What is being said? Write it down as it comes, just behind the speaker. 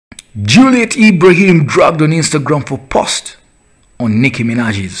Juliet Ibrahim dragged on Instagram for post on Nicki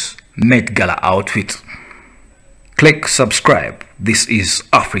Minaj's Met Gala outfit. Click subscribe. This is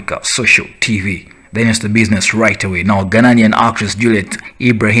Africa Social TV. Then it's the business right away. Now, Ghanaian actress Juliet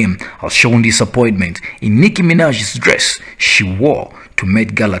Ibrahim has shown disappointment in Nicki Minaj's dress she wore to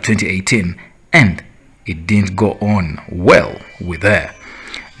Met Gala 2018, and it didn't go on well with her.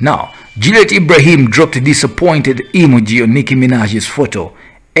 Now, Juliet Ibrahim dropped a disappointed emoji on Nicki Minaj's photo,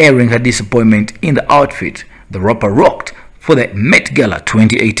 airing her disappointment in the outfit the rapper rocked for the Met Gala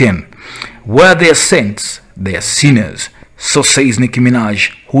 2018. Where there are saints, there are sinners. So says Nicki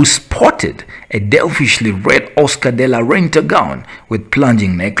Minaj, who sported a delphishly red Oscar de la Renta gown with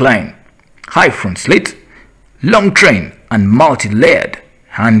plunging neckline, high front slit, long train, and multi-layered,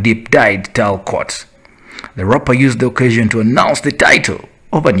 hand-deep dyed towel coats. The rapper used the occasion to announce the title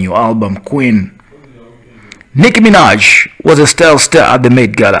of a new album, Queen. Nicki Minaj was a style star at the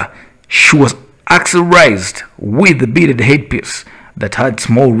Met Gala. She was accessorized with the beaded headpiece that had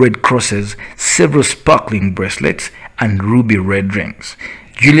small red crosses, several sparkling bracelets, and ruby red rings.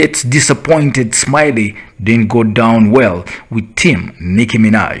 Juliet's disappointed smiley didn't go down well with Team Nicki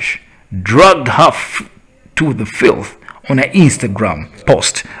Minaj. Dragged her to the filth on her Instagram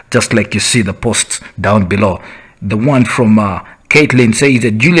post, just like you see the posts down below. The one from Caitlin says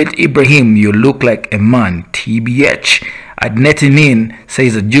that Juliet Ibrahim, you look like a man, TBH. Adnetinin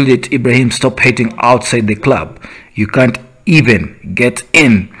says that Juliet Ibrahim, stop hating outside the club. You can't even get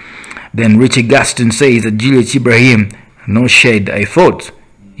in. Then Richie Gaston says that Juliet Ibrahim, no shade, I thought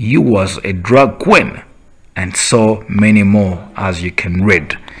you was a drag queen. And so many more as you can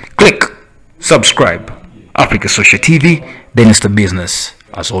read. Click subscribe. Africa Social TV, then it's the business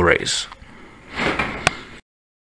as always.